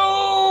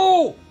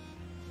you!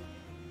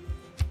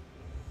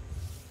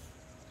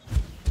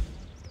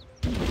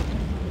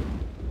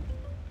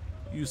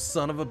 You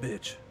son of a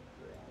bitch.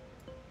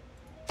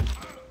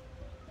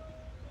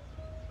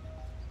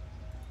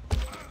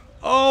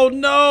 Oh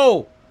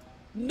no!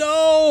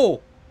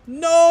 No!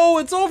 No!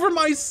 It's over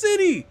my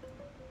city!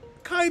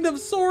 Kind of,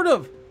 sort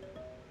of.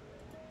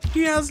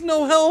 He has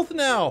no health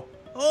now.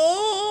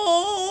 Oh!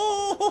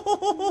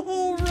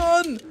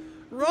 Run!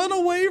 Run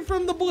away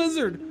from the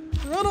blizzard!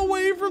 Run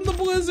away from the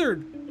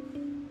blizzard!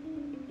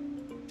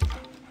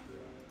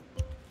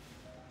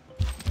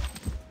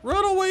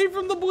 Run away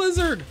from the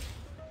blizzard!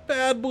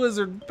 Bad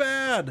blizzard,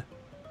 bad!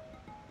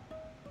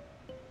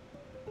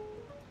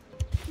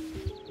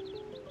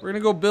 We're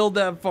gonna go build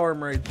that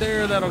farm right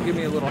there. That'll give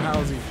me a little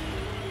housing.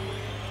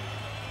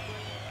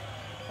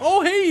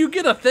 Oh, hey, you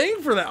get a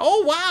thing for that.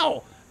 Oh,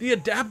 wow. The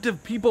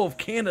adaptive people of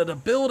Canada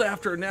build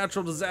after a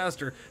natural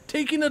disaster,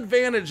 taking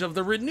advantage of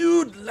the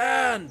renewed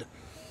land.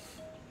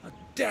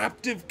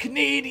 Adaptive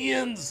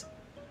Canadians.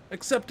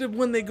 Except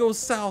when they go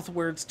south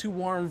where it's too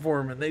warm for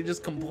them and they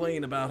just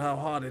complain about how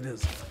hot it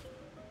is.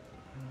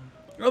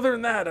 Other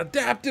than that,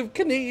 adaptive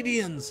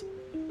Canadians.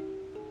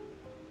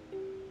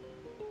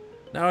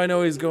 Now I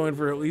know he's going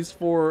for at least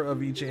 4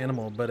 of each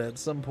animal, but at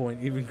some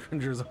point, even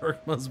Cringer's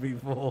heart must be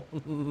full.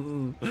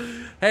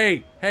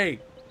 Hey,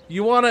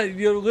 you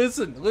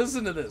listen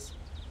to this.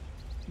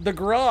 The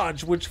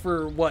garage, which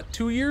for what,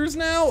 2 years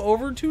now,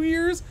 over 2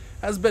 years,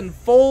 has been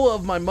full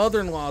of my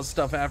mother-in-law's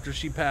stuff after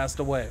she passed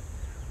away.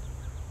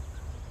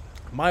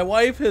 My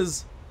wife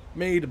has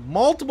made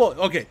multiple,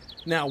 okay,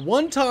 now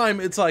one time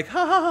it's like,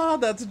 ha ha ha,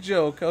 that's a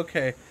joke,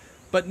 okay.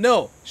 But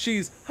no,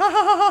 she's ha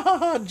ha ha ha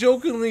ha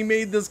jokingly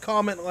made this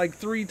comment like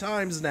 3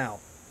 times now.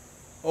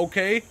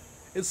 Okay?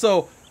 And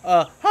so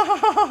ha ha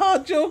ha ha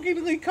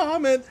jokingly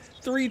comment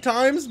 3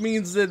 times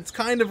means that it's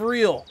kind of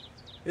real.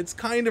 It's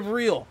kind of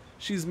real.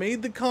 She's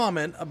made the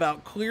comment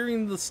about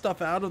clearing the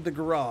stuff out of the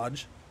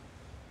garage,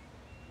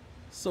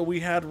 so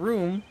we had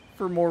room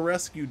for more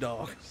rescue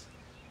dogs.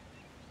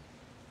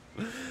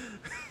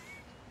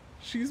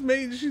 She's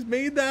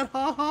made that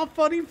ha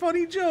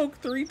funny joke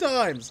 3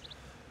 times.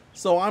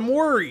 So I'm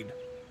worried.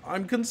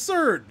 I'm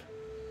concerned.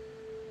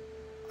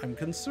 I'm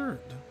concerned.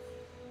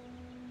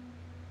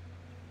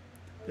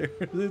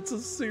 It's a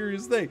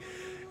serious thing.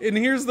 And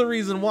here's the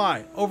reason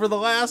why. Over the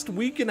last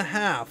week and a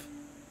half,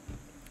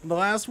 there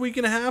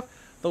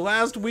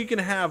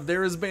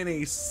has been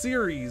a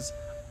series,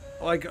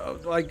 like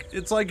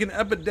it's like an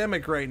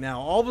epidemic right now.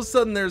 All of a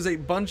sudden there's a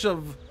bunch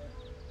of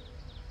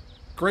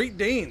Great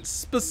Danes,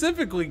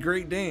 specifically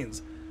Great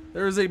Danes.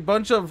 There's a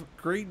bunch of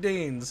Great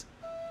Danes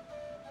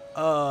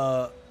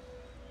that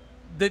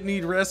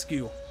need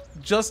rescue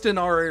just in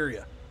our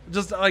area.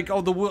 Just like,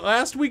 the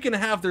last week and a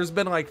half, there's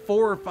been like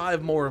 4 or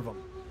 5 more of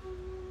them.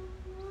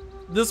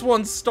 This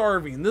one's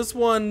starving. This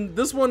one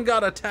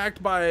got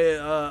attacked by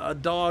a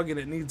dog and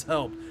it needs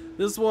help.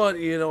 This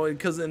one, you know, and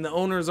the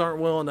owners aren't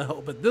willing to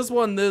help it. This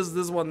one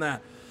this one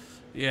that.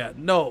 Yeah,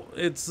 no,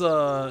 it's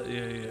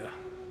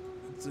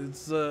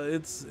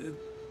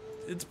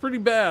it's pretty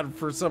bad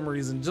for some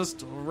reason,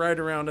 just right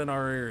around in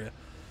our area.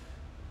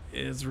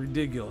 It's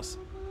ridiculous.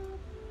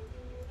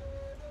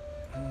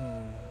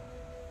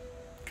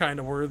 Kind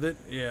of worth it.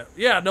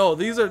 Yeah, no,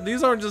 these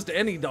aren't just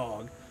any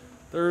dog.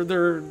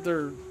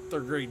 They're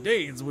Great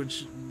Danes,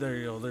 which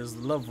there's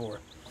love for.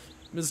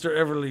 Mr.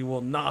 Everly will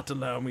not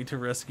allow me to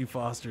rescue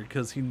Foster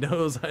because he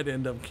knows I'd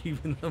end up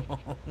keeping them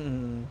all.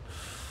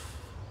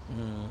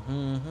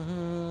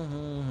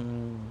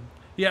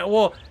 Yeah,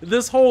 well,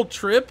 this whole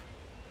trip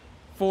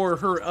for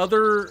her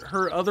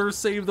other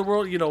save the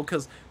world,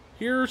 because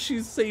here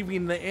she's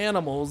saving the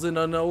animals, and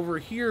then over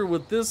here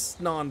with this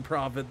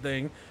non-profit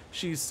thing,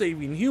 she's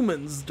saving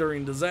humans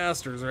during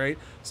disasters, right?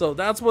 So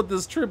that's what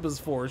this trip is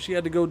for. She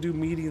had to go do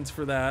meetings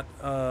for that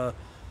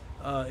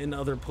in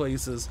other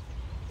places.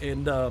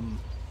 And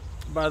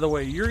by the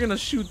way, you're gonna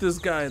shoot this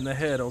guy in the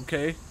head,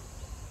 okay?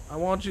 I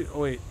want you. Oh,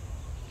 wait,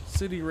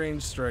 city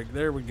range strike.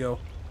 There we go.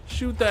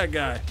 Shoot that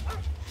guy,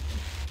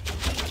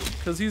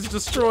 cause he's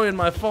destroying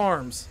my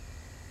farms.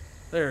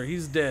 There,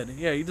 he's dead.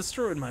 Yeah, he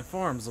destroyed my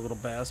farms, a little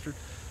bastard.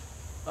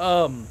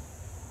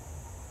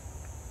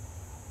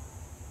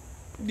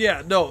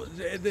 Yeah, no,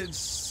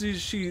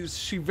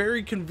 she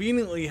very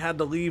conveniently had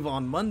to leave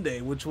on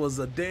Monday, which was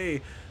a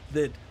day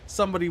that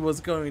somebody was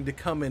going to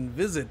come and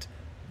visit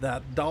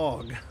that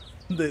dog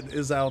that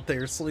is out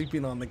there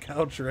sleeping on the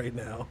couch right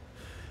now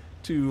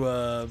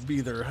to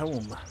be their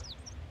home.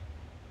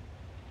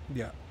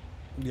 Yeah.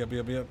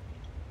 Yep.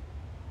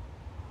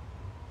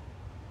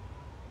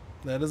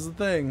 That is the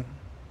thing.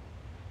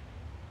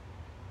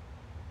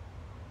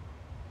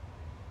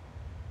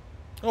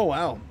 Oh,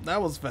 wow.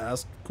 That was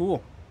fast.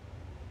 Cool.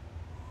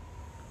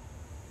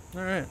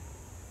 Alright.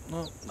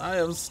 Well, I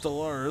have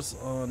Stellaris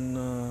on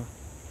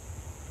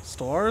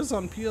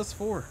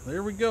PS4.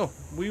 There we go.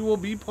 We will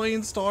be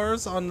playing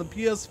Stellaris on the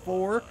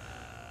PS4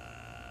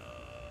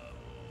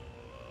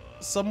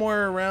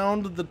 somewhere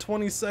around the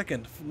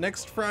 22nd,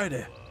 next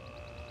Friday.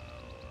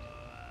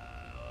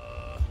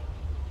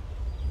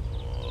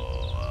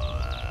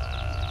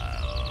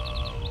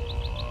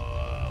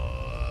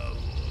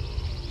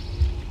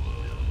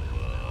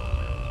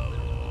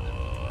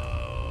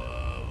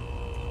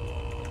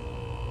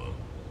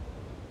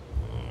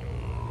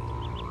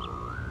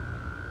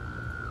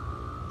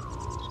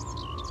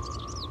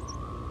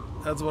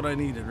 That's what I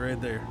needed right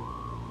there.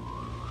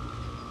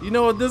 You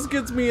know what this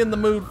gets me in the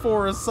mood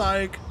for, a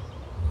psych?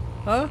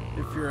 Huh?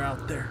 If you're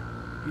out there.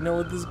 You know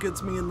what this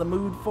gets me in the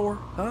mood for?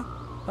 Huh?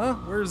 Huh?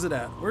 Where's it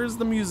at? Where's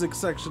the music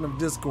section of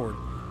Discord?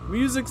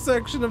 Music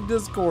section of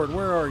Discord,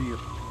 where are you?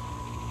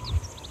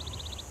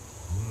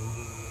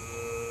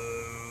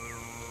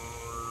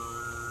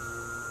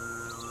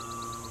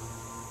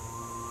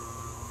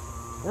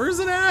 Where's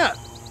it at?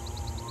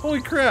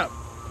 Holy crap.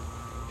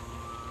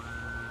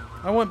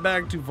 I went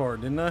back too far,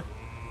 didn't I?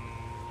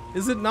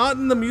 Is it not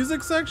in the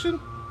music section?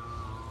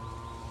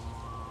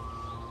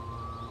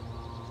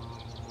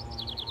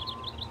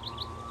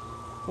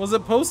 Was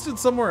it posted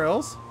somewhere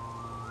else?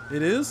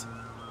 It is?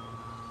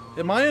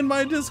 Am I in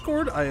my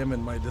Discord? I am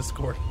in my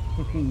Discord.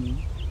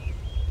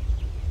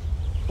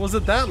 Was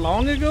it that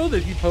long ago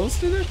that he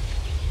posted it?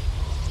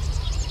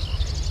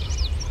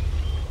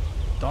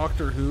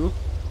 Doctor Who?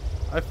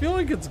 I feel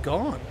like it's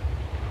gone.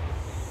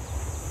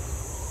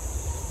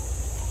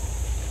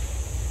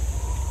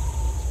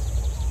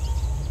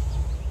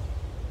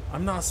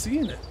 I'm not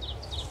seeing it.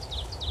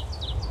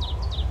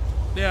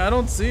 Yeah, I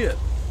don't see it.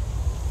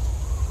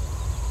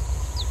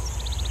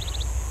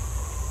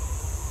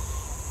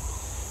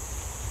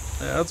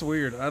 Yeah, that's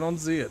weird. I don't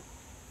see it.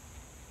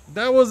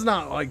 That was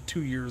not like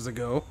 2 years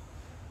ago.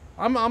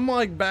 I'm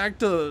like back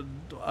to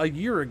a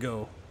year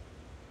ago.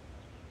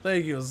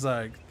 Thank you,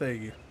 Zach.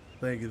 Thank you.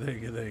 Thank you.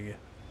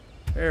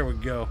 There we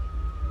go.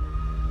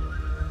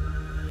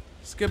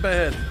 Skip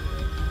ahead.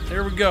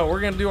 Here we go.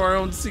 We're gonna do our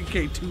own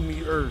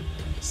CK2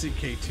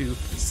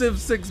 Civ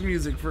 6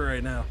 music for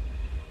right now.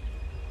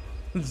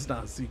 It's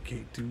not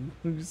CK2.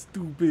 You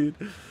stupid.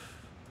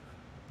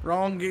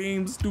 Wrong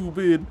game,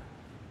 stupid.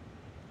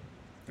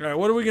 Alright,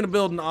 what are we gonna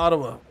build in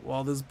Ottawa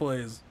while this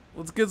plays?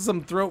 Let's get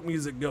some throat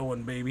music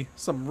going, baby.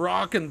 Some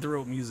rockin'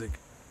 throat music.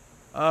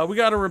 We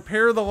gotta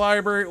repair the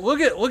library. Look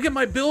at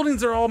my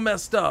buildings are all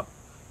messed up.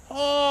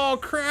 Oh,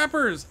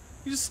 crappers.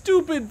 You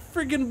stupid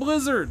freaking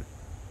blizzard.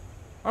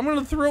 I'm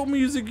gonna throat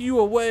music you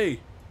away.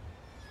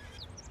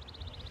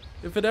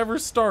 If it ever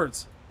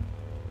starts.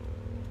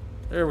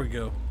 There we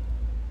go.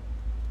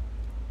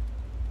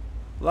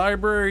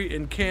 Library,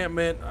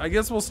 encampment. I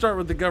guess we'll start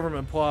with the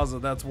government plaza.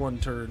 That's one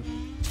turn.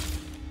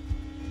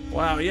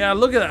 Wow, yeah,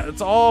 look at that.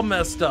 It's all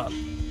messed up.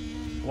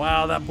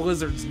 Wow, that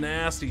blizzard's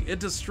nasty. It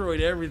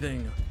destroyed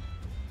everything.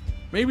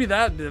 Maybe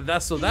that did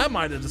that, so that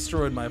might have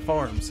destroyed my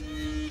farms.